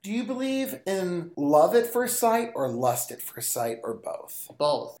Do you believe in love at first sight or lust at first sight or both?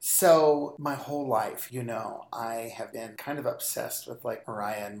 Both. So my whole life, I have been kind of obsessed with like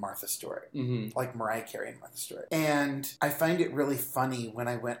Mariah and Martha Stewart. Mm-hmm. Like Mariah Carey and Martha Stewart. And I find it really funny when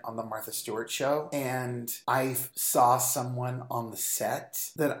I went on the Martha Stewart show and I saw someone on the set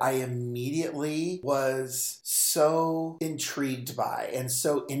that I immediately was so intrigued by and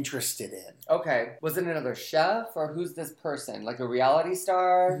so interested in. Okay. Was it another chef or who's this person? Like a reality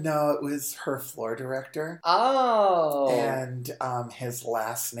star? No, it was her floor director. Oh. And his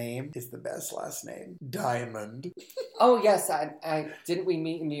last name is the best last name. Diamond. Oh, yes. I didn't we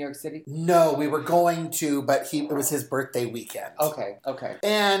meet in New York City? No, we were going to, but it was his birthday weekend. Okay.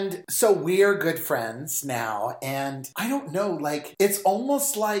 And so we're good friends now. And I don't know, like, it's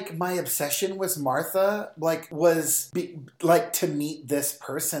almost like my obsession with Martha, to meet this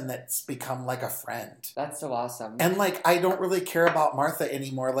person that's become like a friend. That's so awesome. And like, I don't really care about Martha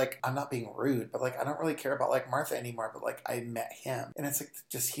anymore. Like, I'm not being rude, but like, I don't really care about like Martha anymore. But like, I met him, and it's like,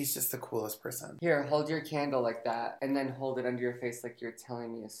 he's just the coolest person. Here, hold your candle like that, and then hold it under your face like you're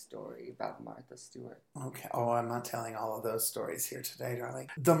telling me a story about Martha Stewart. Okay. Oh, I'm not telling all of those stories here today, darling.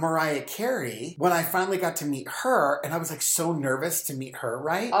 The Mariah Carey, when I finally got to meet her, and I was like so nervous to meet her,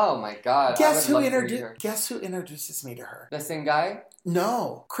 right? Oh my God. Guess who introduces me to her? The same guy?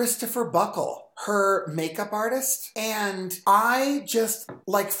 No, Christopher Buckle, her makeup artist. And I just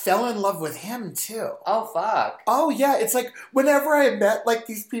like fell in love with him too. Oh, fuck. Oh yeah, it's like whenever I met like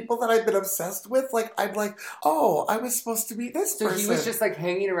these people that I've been obsessed with, like I'm like, oh, I was supposed to meet this person. So he was just like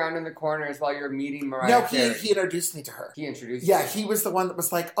hanging around in the corners while you're meeting Mariah Carey. No, he introduced me to her. He introduced you? Yeah, he was the one that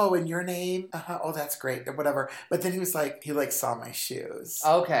was like, oh, and your name? Oh, that's great, or whatever. But then he was like, he like saw my shoes.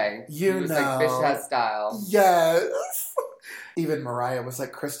 Okay. He was like fish has style. Yes. Even Mariah was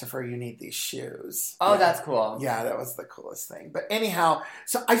like, Christopher, you need these shoes. Oh, yeah. That's cool. Yeah, that was the coolest thing. But anyhow,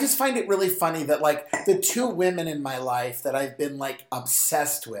 so I just find it really funny that like the two women in my life that I've been like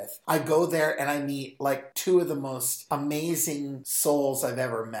obsessed with, I go there and I meet like two of the most amazing souls I've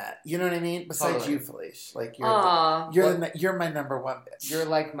ever met. You know what I mean? Besides you, Felicia. Like you're my number one bitch. You're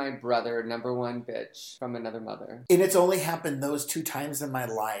like my brother, number one bitch from another mother. And it's only happened those two times in my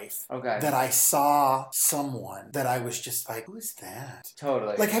life that I saw someone that I was just like, who's that?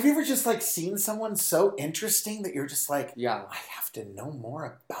 Totally. Like, have you ever just like seen someone so interesting that you're just like, yeah, I have to know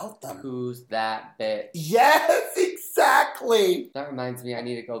more about them? Who's that bitch? Yes, exactly. That reminds me, I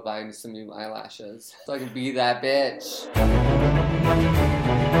need to go buy me some new eyelashes so I can be that bitch.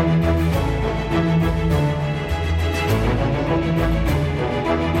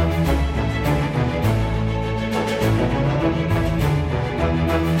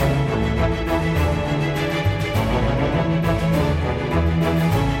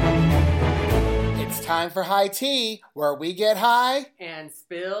 Time for High Tea, where we get high and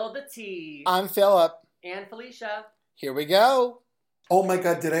spill the tea. I'm Philip. And Felicia. Here we go. Oh my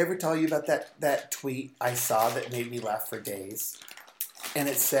God, did I ever tell you about that tweet I saw that made me laugh for days? And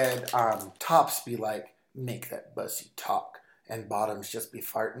it said, tops be like, make that pussy talk, and bottoms just be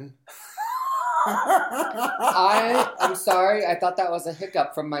farting. I'm sorry, I thought that was a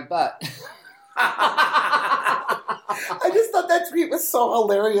hiccup from my butt. I just thought that tweet was so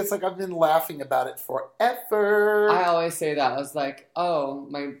hilarious. Like, I've been laughing about it forever. I always say that. I was like, oh,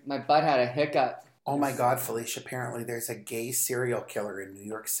 my butt had a hiccup. Oh my God, Felicia, apparently there's a gay serial killer in New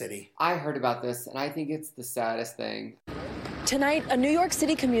York City. I heard about this, and I think it's the saddest thing. Tonight, a New York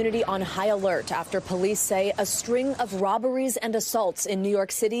City community on high alert after police say a string of robberies and assaults in New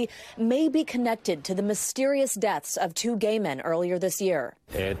York City may be connected to the mysterious deaths of two gay men earlier this year.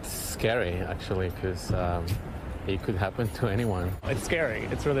 It's scary, actually, because it could happen to anyone. It's scary.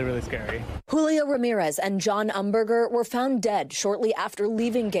 It's really, really scary. Julio Ramirez and John Umberger were found dead shortly after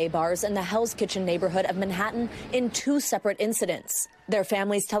leaving gay bars in the Hell's Kitchen neighborhood of Manhattan in two separate incidents. Their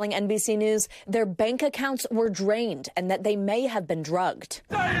families telling NBC News their bank accounts were drained and that they may have been drugged.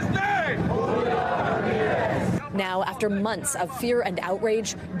 Now, after months of fear and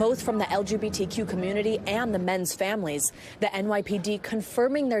outrage, both from the LGBTQ community and the men's families, the NYPD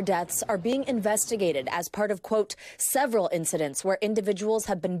confirming their deaths are being investigated as part of, quote, several incidents where individuals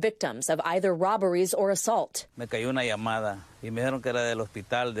have been victims of either robberies or assault. Me cayó una llamada y me dijeron que era del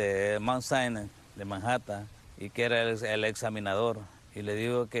hospital de Mount Sinai, de Manhattan, y que era el examinador. y le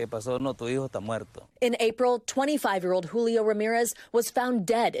digo, ¿qué pasó? No, tu hijo está muerto. In April, 25-year-old Julio Ramirez was found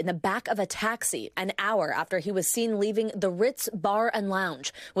dead in the back of a taxi an hour after he was seen leaving the Ritz Bar and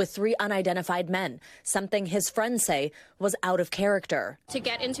Lounge with 3 unidentified men, something his friends say was out of character. To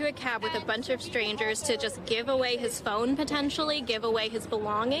get into a cab with a bunch of strangers to just give away his phone, potentially, give away his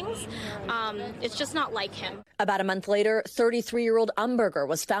belongings, it's just not like him. About a month later, 33-year-old Umberger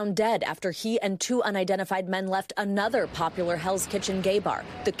was found dead after he and 2 unidentified men left another popular Hell's Kitchen gay bar,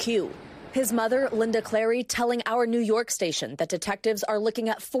 The Q. His mother, Linda Clary, telling our New York station that detectives are looking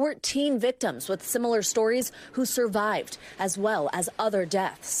at 14 victims with similar stories who survived, as well as other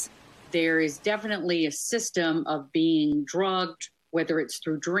deaths. There is definitely a system of being drugged, whether it's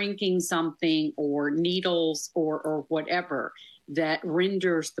through drinking something or needles or whatever, that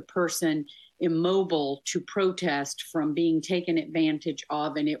renders the person immobile to protest from being taken advantage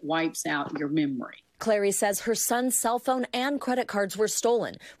of, and it wipes out your memory. Clary says her son's cell phone and credit cards were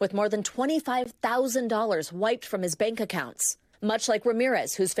stolen, with more than $25,000 wiped from his bank accounts. Much like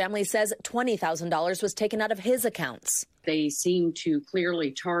Ramirez, whose family says $20,000 was taken out of his accounts. They seem to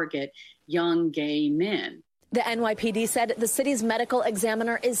clearly target young gay men. The NYPD said the city's medical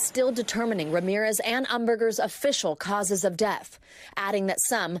examiner is still determining Ramirez and Umberger's official causes of death, adding that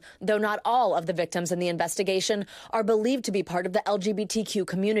some, though not all, of the victims in the investigation are believed to be part of the LGBTQ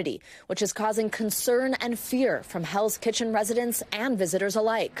community, which is causing concern and fear from Hell's Kitchen residents and visitors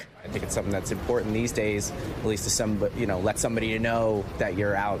alike. I think it's something that's important these days, at least to somebody, let somebody know that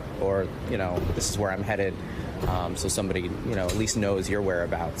you're out, or, this is where I'm headed, so somebody, at least knows your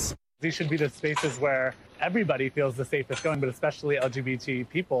whereabouts. These should be the spaces where everybody feels the safest going, but especially LGBT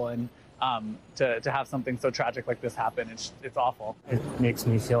people. And to have something so tragic like this happen, it's awful. It makes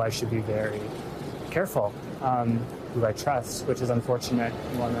me feel I should be very careful who I trust, which is unfortunate.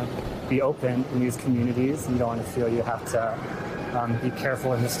 You want to be open in these communities. You don't want to feel you have to be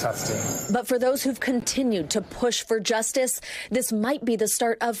careful and mistrusting. But for those who've continued to push for justice, this might be the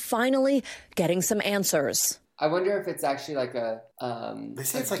start of finally getting some answers. I wonder if it's actually like a they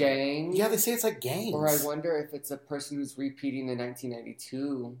say it's gang. Yeah, they say it's like gangs. Or I wonder if it's a person who's repeating the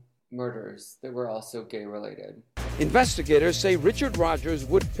 1992 murders that were also gay related. Investigators say Richard Rogers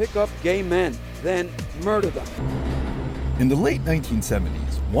would pick up gay men, then murder them. In the late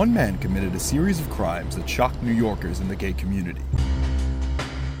 1970s, one man committed a series of crimes that shocked New Yorkers in the gay community.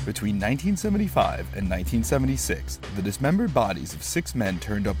 Between 1975 and 1976, the dismembered bodies of 6 men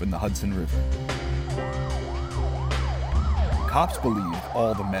turned up in the Hudson River. Cops believed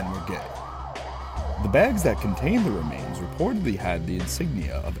all the men were gay. The bags that contained the remains reportedly had the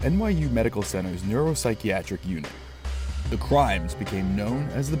insignia of NYU Medical Center's neuropsychiatric unit. The crimes became known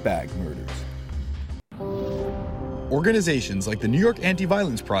as the Bag Murders. Organizations like the New York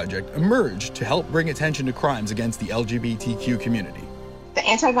Anti-Violence Project emerged to help bring attention to crimes against the LGBTQ community. The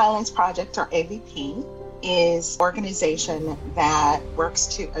Anti-Violence Project, or AVP, is an organization that works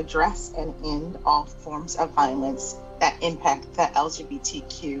to address and end all forms of violence that impact the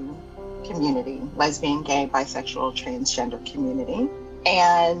LGBTQ community, lesbian, gay, bisexual, transgender community.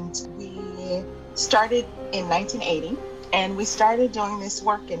 And we started in 1980, and we started doing this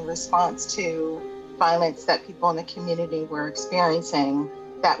work in response to violence that people in the community were experiencing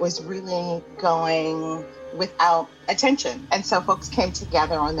that was really going without attention. And so folks came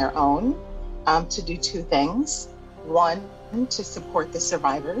together on their own to do 2 things. One, to support the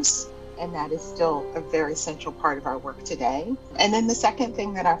survivors, and that is still a very central part of our work today. And then the second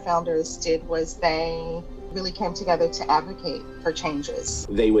thing that our founders did was they really came together to advocate for changes.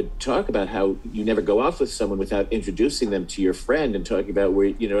 They would talk about how you never go off with someone without introducing them to your friend and talking about where,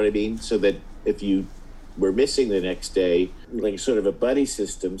 you know what I mean? So that if you were missing the next day, like sort of a buddy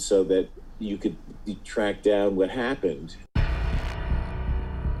system so that you could track down what happened.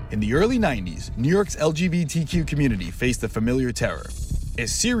 In the early 90s, New York's LGBTQ community faced a familiar terror. A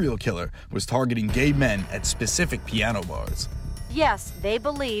serial killer was targeting gay men at specific piano bars. Yes, they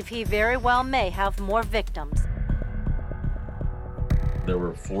believe he very well may have more victims. There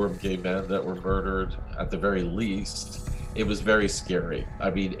were 4 gay men that were murdered at the very least. It was very scary. I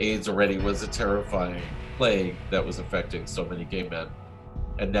mean, AIDS already was a terrifying plague that was affecting so many gay men.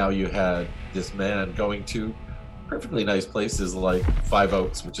 And now you had this man going to perfectly nice places like Five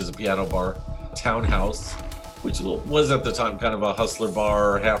Oaks, which is a piano bar, Townhouse, which was at the time kind of a hustler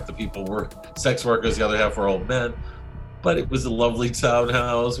bar. Half the people were sex workers, the other half were old men. But it was a lovely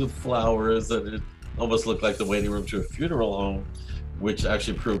townhouse with flowers, and it almost looked like the waiting room to a funeral home. which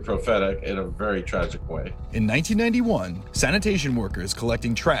actually proved prophetic in a very tragic way. In 1991, sanitation workers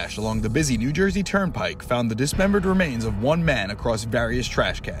collecting trash along the busy New Jersey Turnpike found the dismembered remains of one man across various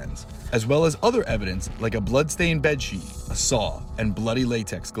trash cans, as well as other evidence like a blood-stained bedsheet, a saw, and bloody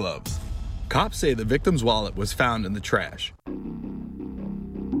latex gloves. Cops say the victim's wallet was found in the trash.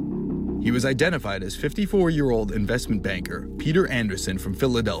 He was identified as 54-year-old investment banker Peter Anderson from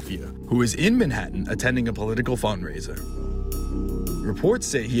Philadelphia, who was in Manhattan attending a political fundraiser. Reports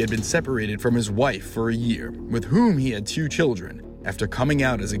say he had been separated from his wife for a year, with whom he had 2 children, after coming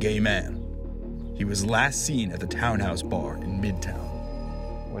out as a gay man. He was last seen at the Townhouse Bar in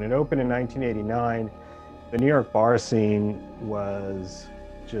Midtown. When it opened in 1989, the New York bar scene was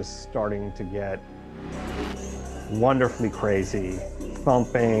just starting to get wonderfully crazy,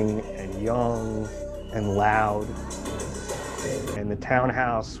 thumping and young and loud. And the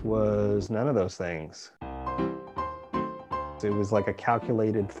Townhouse was none of those things. It was like a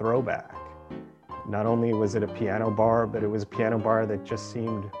calculated throwback. Not only was it a piano bar, but it was a piano bar that just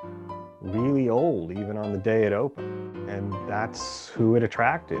seemed really old, even on the day it opened. And that's who it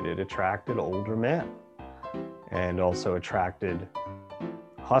attracted. It attracted older men and also attracted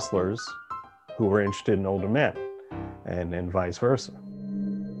hustlers who were interested in older men, and vice versa.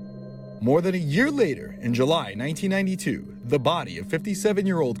 More than a year later, in July 1992, the body of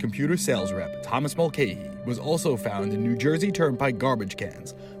 57-year-old computer sales rep Thomas Mulcahy was also found in New Jersey Turnpike garbage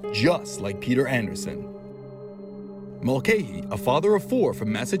cans, just like Peter Anderson. Mulcahy, a father of 4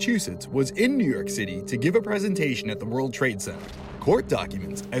 from Massachusetts, was in New York City to give a presentation at the World Trade Center. Court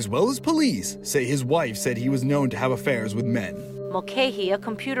documents, as well as police, say his wife said he was known to have affairs with men. Mulcahy, a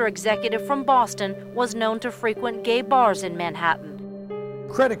computer executive from Boston, was known to frequent gay bars in Manhattan.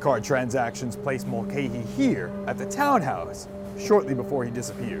 Credit card transactions placed Mulcahy here at the Townhouse shortly before he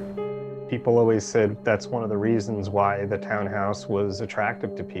disappeared. People always said that's one of the reasons why the Townhouse was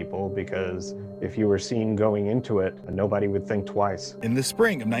attractive to people, because if you were seen going into it, nobody would think twice. In the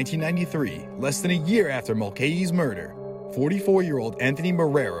spring of 1993, less than a year after Mulcahy's murder, 44-year-old Anthony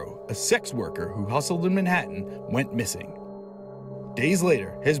Marrero, a sex worker who hustled in Manhattan, went missing. Days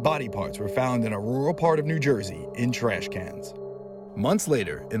later, his body parts were found in a rural part of New Jersey in trash cans. Months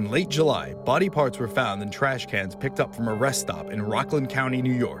later, in late July, body parts were found in trash cans picked up from a rest stop in Rockland County,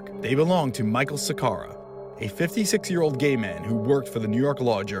 New York. They belonged to Michael Sakara, a 56-year-old gay man who worked for the New York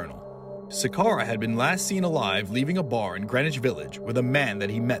Law Journal. Sakara had been last seen alive leaving a bar in Greenwich Village with a man that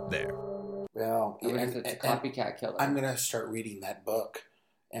he met there. Well, it's a copycat killer. I'm going to start reading that book.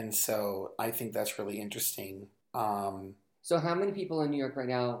 And so I think that's really interesting. So how many people in New York right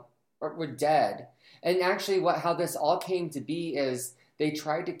now were dead? And actually how this all came to be is they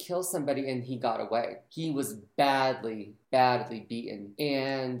tried to kill somebody and he got away. He was badly, badly beaten.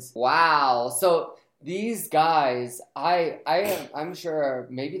 And wow. So these guys, I'm sure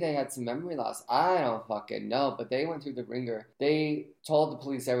maybe they had some memory loss. I don't fucking know, but they went through the ringer. They told the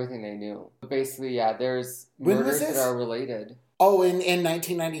police everything they knew. But basically, yeah, there's murders that are related. Oh, in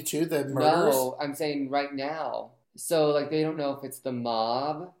 1992, the murders? No, I'm saying right now. So, like, they don't know if it's the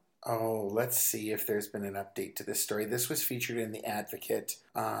mob. Oh, let's see if there's been an update to this story. This was featured in The Advocate.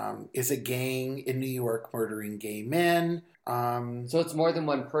 Is a gang in New York murdering gay men. So it's more than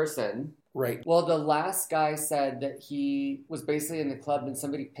one person. Right. Well, the last guy said that he was basically in the club and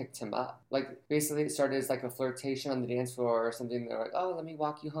somebody picked him up. Like, basically it started as like a flirtation on the dance floor or something. They're like, oh, let me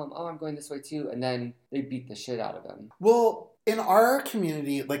walk you home. Oh, I'm going this way too. And then they beat the shit out of him. Well, in our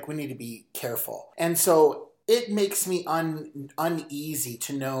community, like, we need to be careful. And so it makes me uneasy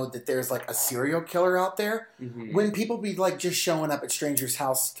to know that there's like a serial killer out there. Mm-hmm. When people be like just showing up at strangers'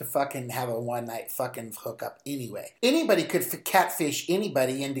 house to fucking have a one-night fucking hookup anyway. Anybody could catfish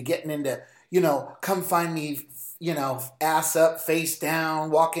anybody into getting into, come find me, ass up, face down,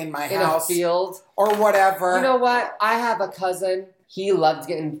 walk in my house. In a field. Or whatever. You know what? I have a cousin. He loved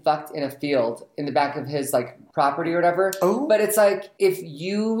getting fucked in a field in the back of his property or whatever. Oh. But it's like, if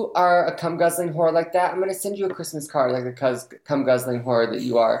you are a cum guzzling whore like that, I'm going to send you a Christmas card like the cum guzzling whore that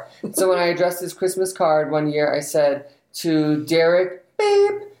you are. So when I addressed his Christmas card one year, I said, to Derek,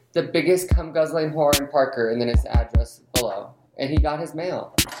 babe, the biggest cum guzzling whore in Parker, and then his address below. And he got his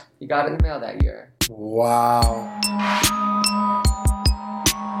mail. He got it in the mail that year. Wow.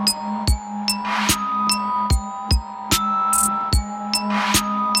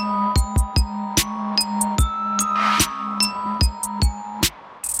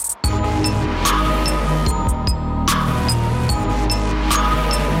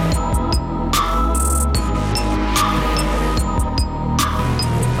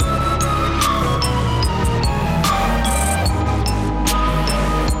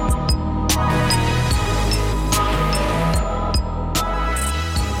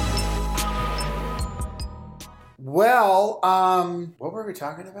 we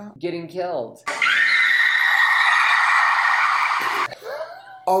talking about? Getting killed.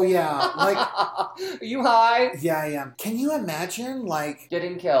 Oh, yeah. Like, Are you high? Yeah, I am. Can you imagine, like...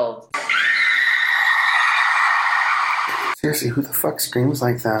 Getting killed. Seriously, who the fuck screams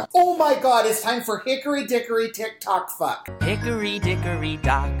like that? Oh my god, it's time for Hickory Dickory Tick Tock Fuck. Hickory Dickory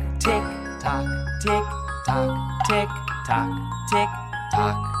Dock, tick tock, tick tock, tick tock, tick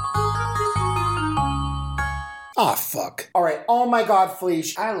tock. Ah, fuck. Alright, oh my god,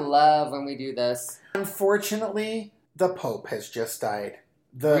 Fleesh. I love when we do this. Unfortunately, the Pope has just died.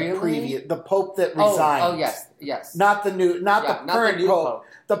 The Pope that Oh, resigned. oh yes. Not the new, not Yeah, the not current the new Pope. Pope.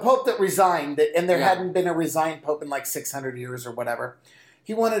 The Pope that resigned, and there Yeah. hadn't been a resigned Pope in like 600 years or whatever.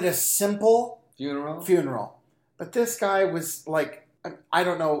 He wanted a simple funeral. But this guy was like, I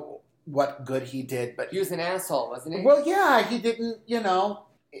don't know what good he did, but He was an asshole, wasn't he? well, yeah, he didn't,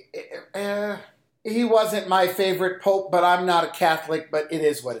 he wasn't my favorite Pope, but I'm not a Catholic, but it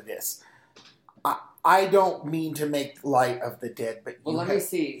is what it is. I don't mean to make light of the dead, but Well, let me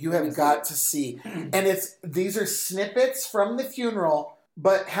see. You Let me have see got it. to see. And these are snippets from the funeral,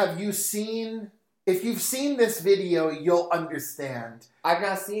 but if you've seen this video, you'll understand. I've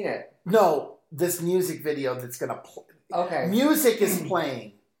not seen it. No, this music video that's going to play. Okay. Music is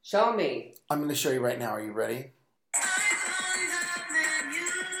playing. Show me. I'm going to show you right now. Are you ready?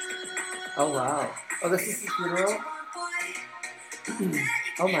 Oh, wow. Oh, this is the funeral?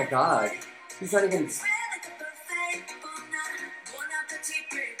 Oh, my God. He's not even...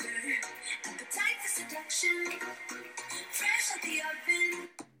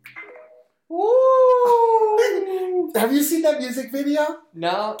 Woo! Have you seen that music video?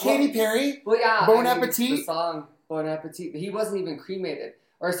 No. Katy Perry? Well, yeah. Bon I mean, Appetit? The song, Bon Appetit. He wasn't even cremated.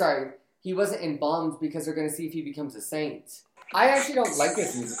 Or, sorry, he wasn't embalmed because they're going to see if he becomes a saint. I actually don't like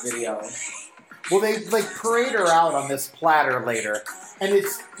this music video. Well, they parade her out on this platter later, and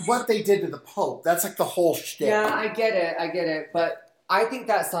it's what they did to the Pope. That's like the whole shtick. Yeah, I get it, but I think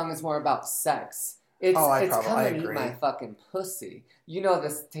that song is more about sex. It's come and eat agree. my fucking pussy. You know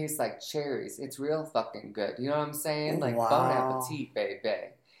this tastes like cherries. It's real fucking good. You know what I'm saying? Like Wow. Bon Appetit, baby.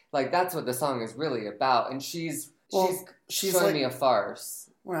 Like that's what the song is really about. And she's showing like- me a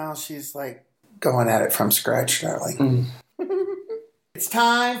farce. Well, she's like going at it from scratch, darling. It's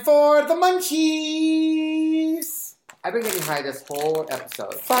time for the munchies. I've been getting high this whole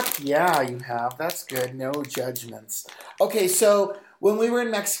episode. Fuck yeah, you have. That's good. No judgments. Okay, so when we were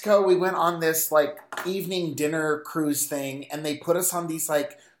in Mexico, we went on this like evening dinner cruise thing, and they put us on these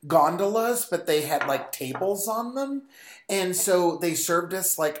like gondolas, but they had like tables on them. And so they served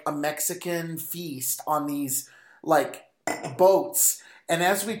us like a Mexican feast on these like boats. And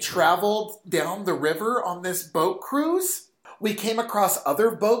as we traveled down the river on this boat cruise, we came across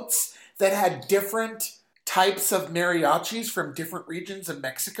other boats that had different types of mariachis from different regions of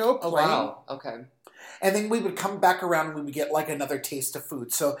Mexico playing. Oh, wow. Okay. And then we would come back around and we would get like another taste of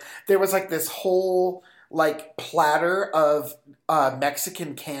food. So there was like this whole like platter of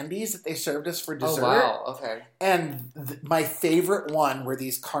Mexican candies that they served us for dessert. Oh, wow. Okay. And my favorite one were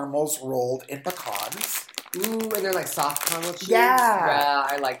these caramels rolled in pecans. Ooh, and they're like soft caramel cheese? Yeah. Yeah,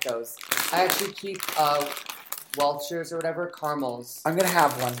 I like those. I actually keep Welchers or whatever, caramels. I'm going to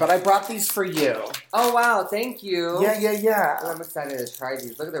have one, but I brought these for you. Oh, wow. Thank you. Yeah. Oh, I'm excited to try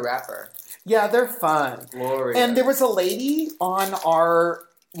these. Look at the wrapper. Yeah, they're fun. Glorious. And there was a lady on our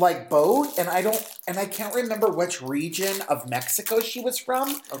like boat, and I can't remember which region of Mexico she was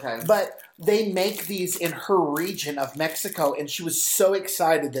from. Okay. But they make these in her region of Mexico, and she was so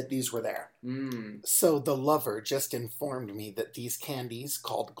excited that these were there. Mm. So the lover just informed me that these candies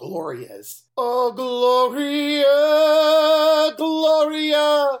called Glorias. Oh, Gloria,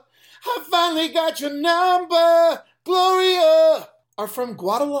 Gloria, I finally got your number, Gloria, are from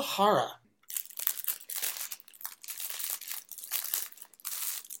Guadalajara.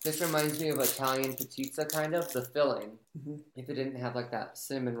 This reminds me of Italian pizza, kind of, the filling. Mm-hmm. If it didn't have like that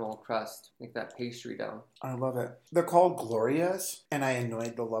cinnamon roll crust, like that pastry dough. I love it. They're called Glorias, and I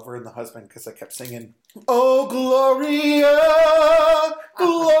annoyed the lover and the husband because I kept singing, oh, Gloria,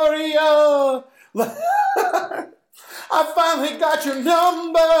 Gloria. I finally got your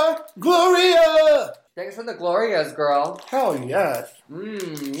number, Gloria. Thanks for the Glorias, girl. Hell yes.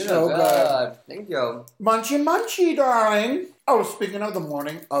 Mmm, you So know good. good. Thank you. Munchy, munchy, darling. Oh, speaking of the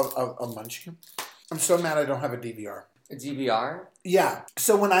morning of munchy, I'm so mad I don't have a DVR. A DVR? Yeah.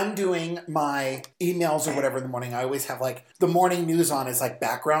 So when I'm doing my emails or whatever in the morning, I always have like the morning news on as like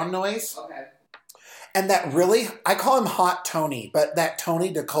background noise. Okay. And that really, I call him Hot Tony, but that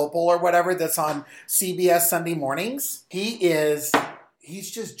Tony DeCopel or whatever that's on CBS Sunday mornings, he's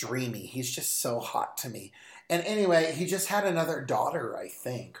just dreamy. He's just so hot to me. And anyway, he just had another daughter, I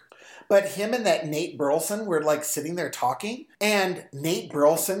think. But him and that Nate Burleson were like sitting there talking, and Nate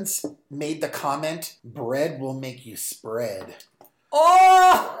Burleson made the comment, "Bread will make you spread."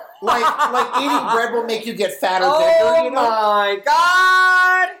 Oh! Like eating bread will make you get fat or bigger, you know? Oh my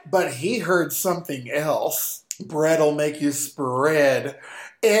God! But he heard something else. Bread will make you spread.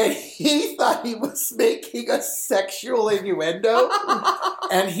 And he thought he was making a sexual innuendo.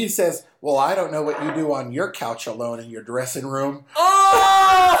 And he says, "Well, I don't know what you do on your couch alone in your dressing room."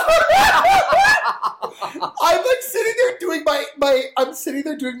 Oh! I'm like sitting there doing I'm sitting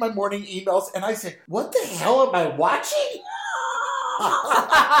there doing my morning emails, and I say, "What the hell am I watching?" It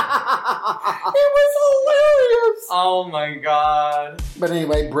was hilarious. Oh my God. But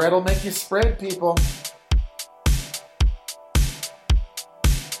anyway, bread will make you spread, people.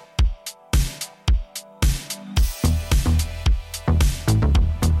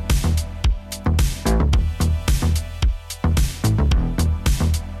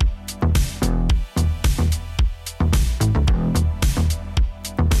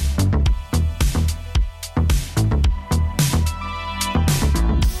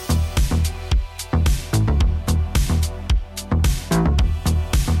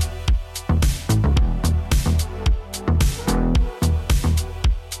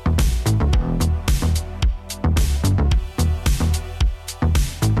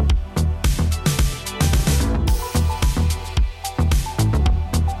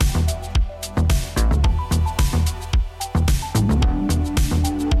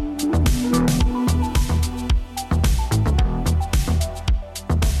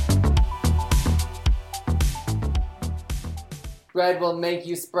 Bread will make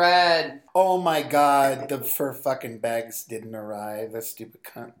you spread. Oh my God, the fur fucking bags didn't arrive. That stupid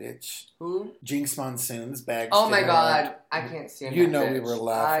cunt bitch. Who? Jinx Monsoon's bags. Oh my didn't God, arrive. I can't stand You that know bitch. we were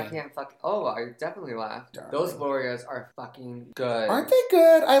laughing. I can't fuck. Oh, I definitely laughed. Darling. Those Glorias are fucking good. Aren't they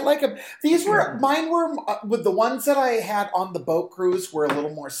good? I like them. Mine were, with the ones that I had on the boat cruise were a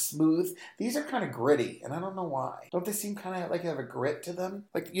little more smooth. These are kind of gritty, and I don't know why. Don't they seem kind of like they have a grit to them?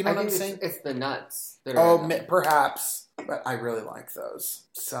 Like, you know what I'm saying? It's the nuts. That are in them. Perhaps. But I really like those.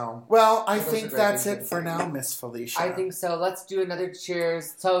 So, well, I Those are think great that's things it to for say. now, Miss Felicia. I think so. Let's do another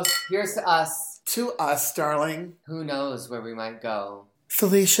cheers. Toast. Here's to us. To us, darling. Who knows where we might go?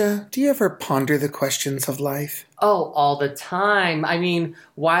 Felicia, do you ever ponder the questions of life? Oh, all the time. I mean,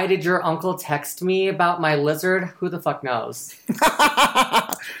 why did your uncle text me about my lizard? Who the fuck knows?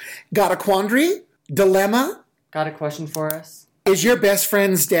 Got a quandary? Dilemma? Got a question for us? Is your best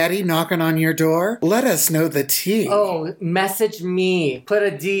friend's daddy knocking on your door? Let us know the tea. Oh, message me. Put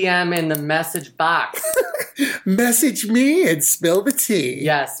a DM in the message box. Message me and spill the tea.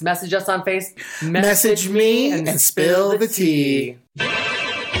 Yes, message us on Facebook. Message me and spill the tea.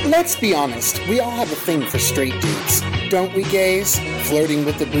 Let's be honest, we all have a thing for straight dudes. Don't we, gays? Flirting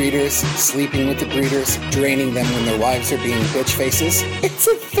with the breeders, sleeping with the breeders, draining them when their wives are being bitch faces. It's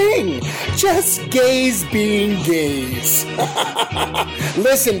a thing. Just gays being gays.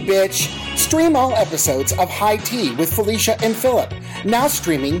 Listen, bitch. Stream all episodes of High Tea with Felicia and Philip. Now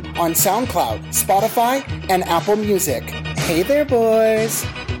streaming on SoundCloud, Spotify, and Apple Music. Hey there, boys.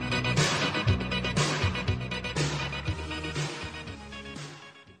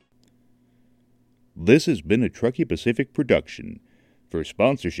 This has been a Truckee Pacific production. For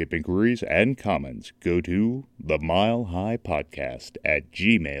sponsorship inquiries and comments, go to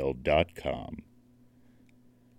themilehighpodcast@gmail.com.